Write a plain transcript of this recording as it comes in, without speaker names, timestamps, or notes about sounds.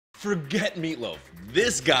Forget Meatloaf.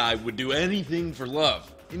 This guy would do anything for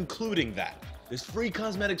love, including that. There's free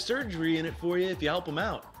cosmetic surgery in it for you if you help him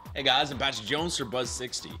out. Hey guys, I'm Patrick Jones for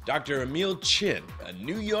Buzz60. Dr. Emil Chin, a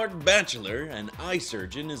New York bachelor and eye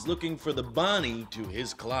surgeon, is looking for the Bonnie to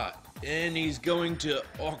his Clyde. And he's going to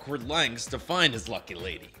awkward lengths to find his lucky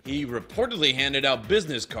lady. He reportedly handed out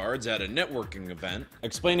business cards at a networking event,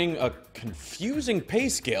 explaining a confusing pay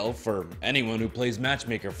scale for anyone who plays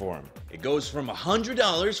matchmaker for him. It goes from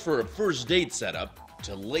 $100 for a first date setup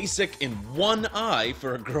to LASIK in one eye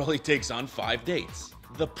for a girl he takes on 5 dates.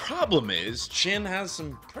 The problem is, Chin has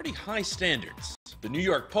some pretty high standards. The New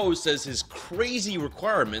York Post says his crazy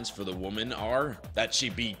requirements for the woman are that she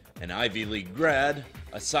be an Ivy League grad,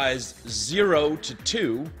 a size 0 to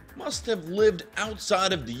 2, must have lived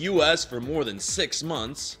outside of the US for more than 6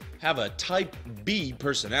 months, have a type B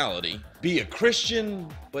personality, be a Christian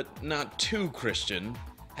but not too Christian,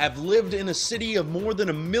 have lived in a city of more than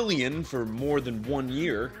 1 million for more than 1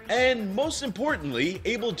 year, and most importantly,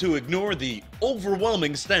 able to ignore the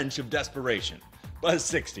overwhelming stench of desperation.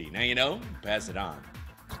 Buzz60, now you know, pass it on.